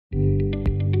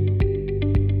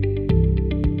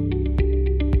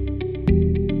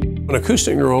An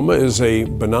acoustic neuroma is a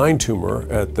benign tumor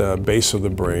at the base of the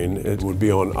brain. It would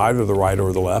be on either the right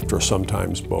or the left, or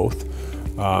sometimes both.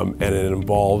 And it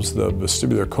involves the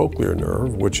vestibular cochlear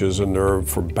nerve, which is a nerve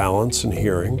for balance and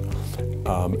hearing.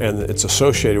 And it's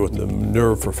associated with the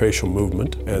nerve for facial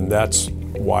movement. And that's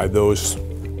why those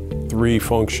three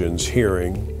functions,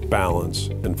 hearing, balance,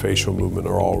 and facial movement,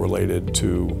 are all related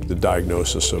to the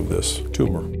diagnosis of this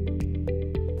tumor.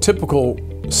 Typical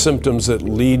symptoms that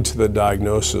lead to the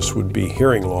diagnosis would be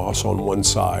hearing loss on one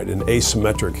side and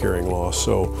asymmetric hearing loss.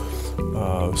 So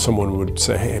someone would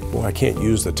say, hey, boy, I can't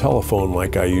use the telephone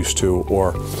like I used to,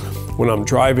 or when I'm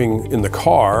driving in the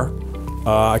car,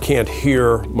 I can't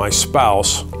hear my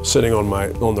spouse sitting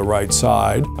on the right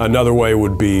side. Another way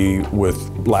would be with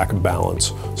lack of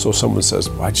balance. So someone says,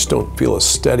 I just don't feel as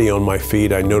steady on my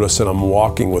feet. I notice that I'm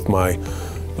walking with my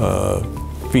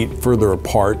feet further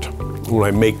apart. When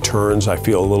I make turns, I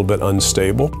feel a little bit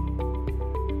unstable.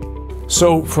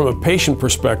 So from a patient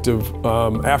perspective,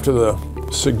 after the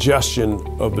suggestion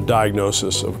of the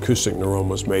diagnosis of acoustic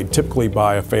neuroma is made, typically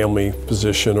by a family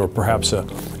physician or perhaps an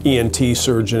ENT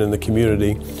surgeon in the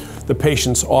community, the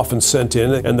patient's often sent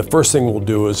in, and the first thing we'll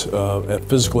do is a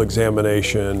physical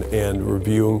examination and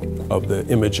review of the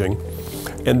imaging.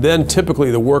 And then typically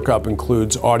the workup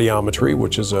includes audiometry,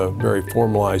 which is a very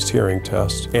formalized hearing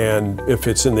test. And if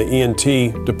it's in the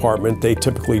ENT department, they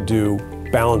typically do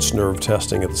balanced nerve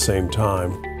testing at the same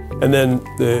time. And then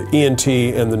the ENT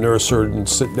and the neurosurgeon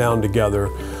sit down together,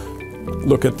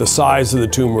 look at the size of the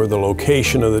tumor, the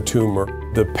location of the tumor,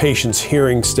 the patient's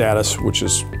hearing status, which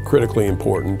is critically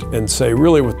important, and say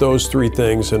really with those three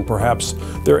things, and perhaps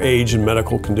their age and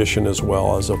medical condition as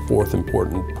well as a fourth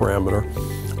important parameter,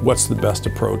 what's the best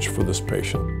approach for this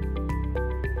patient?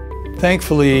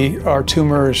 Thankfully, our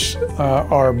tumors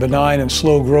are benign and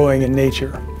slow growing in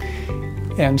nature.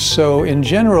 And so in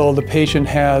general, the patient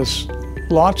has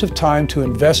lots of time to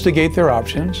investigate their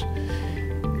options,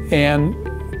 and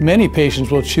many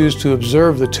patients will choose to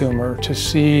observe the tumor to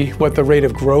see what the rate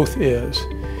of growth is.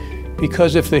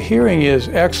 Because if the hearing is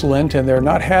excellent and they're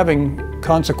not having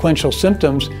consequential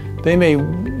symptoms, they may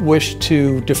wish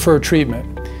to defer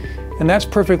treatment. And that's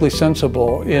perfectly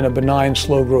sensible in a benign,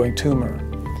 slow-growing tumor.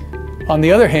 On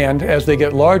the other hand, as they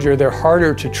get larger, they're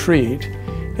harder to treat.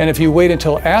 And if you wait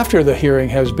until after the hearing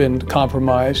has been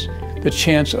compromised, the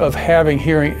chance of having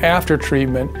hearing after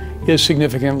treatment is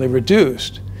significantly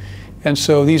reduced. And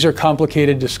so these are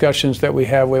complicated discussions that we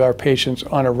have with our patients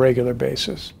on a regular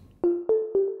basis.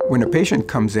 When a patient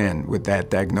comes in with that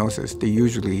diagnosis, they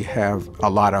usually have a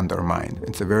lot on their mind.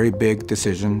 It's a very big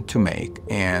decision to make,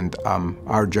 and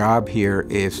our job here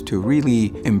is to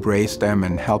really embrace them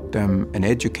and help them and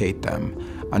educate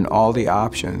them on all the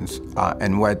options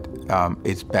and what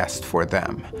is best for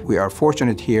them. We are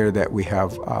fortunate here that we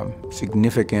have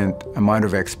significant amount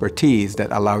of expertise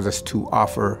that allows us to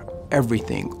offer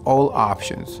everything, all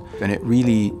options, and it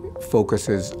really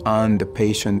focuses on the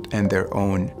patient and their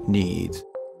own needs.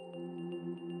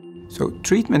 So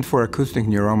treatment for acoustic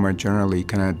neuroma generally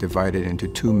kind of divided into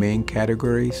two main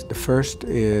categories. The first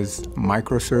is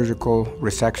microsurgical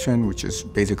resection, which is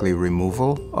basically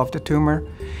removal of the tumor.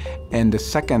 And the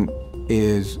second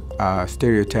is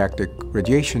stereotactic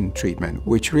radiation treatment,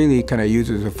 which really kind of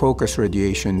uses a focused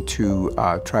radiation to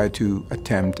try to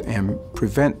attempt and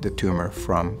prevent the tumor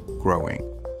from growing.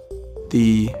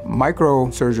 The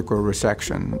microsurgical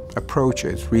resection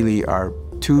approaches really are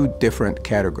two different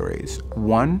categories.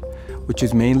 One, which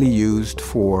is mainly used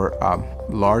for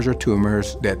larger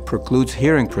tumors that precludes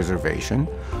hearing preservation,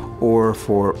 or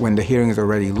for when the hearing is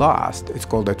already lost. It's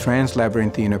called a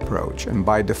translabyrinthine approach, and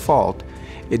by default,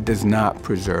 it does not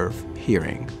preserve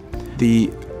hearing.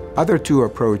 The other two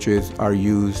approaches are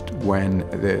used when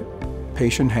the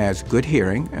patient has good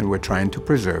hearing and we're trying to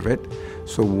preserve it.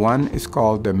 So one is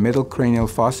called the middle cranial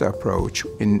fossa approach.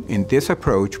 In this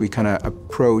approach, we kind of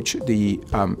approach the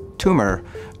tumor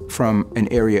from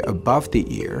an area above the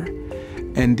ear.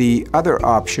 And the other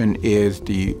option is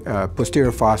the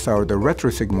posterior fossa or the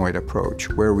retrosigmoid approach,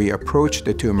 where we approach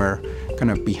the tumor kind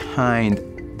of behind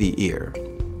the ear.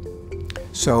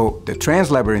 So the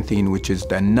translabyrinthine, which is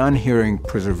the non-hearing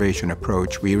preservation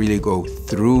approach, we really go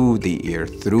through the ear,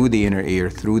 through the inner ear,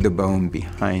 through the bone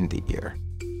behind the ear.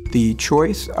 The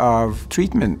choice of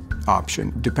treatment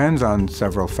option depends on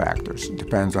several factors. It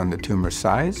depends on the tumor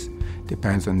size,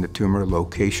 depends on the tumor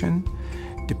location,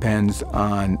 depends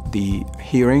on the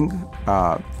hearing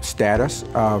status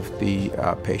of the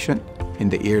patient in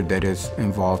the ear that is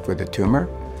involved with the tumor,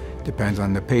 depends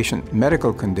on the patient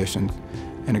medical conditions,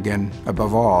 and again,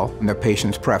 above all, the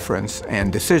patient's preference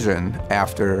and decision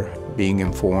after being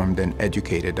informed and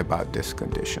educated about this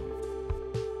condition.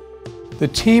 The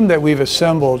team that we've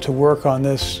assembled to work on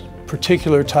this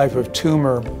particular type of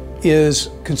tumor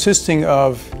is consisting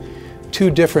of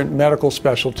two different medical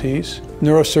specialties,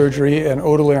 neurosurgery and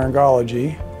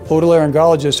otolaryngology.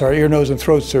 Otolaryngologists are ear, nose, and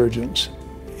throat surgeons,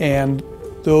 and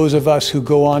those of us who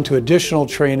go on to additional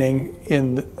training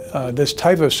in this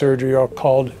type of surgery are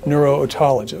called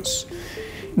neurotologists.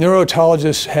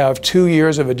 Neurotologists have 2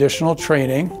 years of additional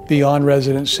training beyond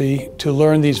residency to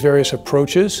learn these various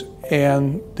approaches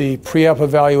and the pre-op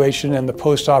evaluation and the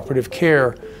post-operative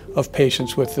care of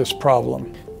patients with this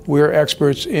problem. We're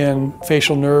experts in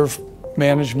facial nerve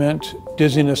management,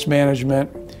 dizziness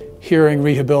management, hearing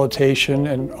rehabilitation,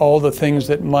 and all the things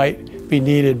that might be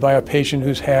needed by a patient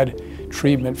who's had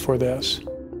treatment for this.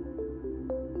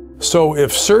 So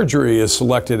if surgery is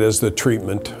selected as the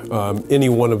treatment, any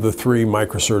one of the 3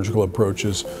 microsurgical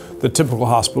approaches, the typical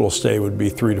hospital stay would be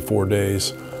 3 to 4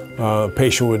 days. A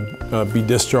patient would be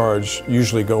discharged,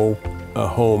 usually go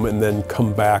home, and then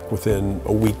come back within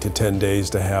a week to 10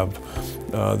 days to have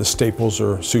the staples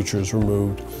or sutures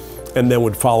removed, and then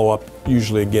would follow up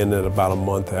usually again at about a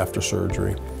month after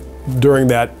surgery. During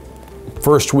that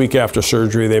first week after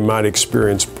surgery, they might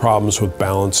experience problems with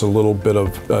balance, a little bit of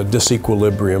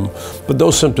disequilibrium, but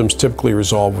those symptoms typically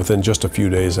resolve within just a few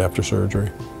days after surgery.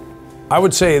 I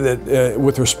would say that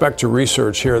with respect to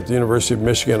research here at the University of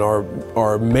Michigan,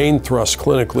 our main thrust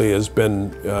clinically has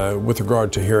been with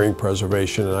regard to hearing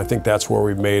preservation, and I think that's where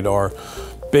we've made our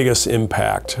biggest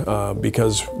impact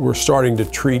because we're starting to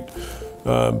treat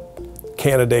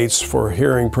candidates for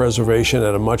hearing preservation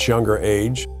at a much younger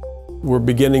age. We're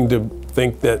beginning to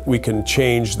think that we can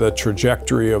change the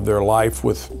trajectory of their life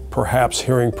with perhaps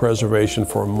hearing preservation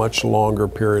for a much longer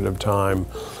period of time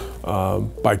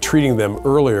by treating them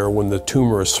earlier when the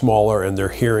tumor is smaller and their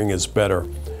hearing is better.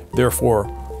 Therefore,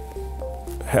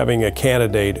 having a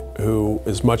candidate who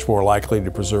is much more likely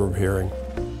to preserve hearing.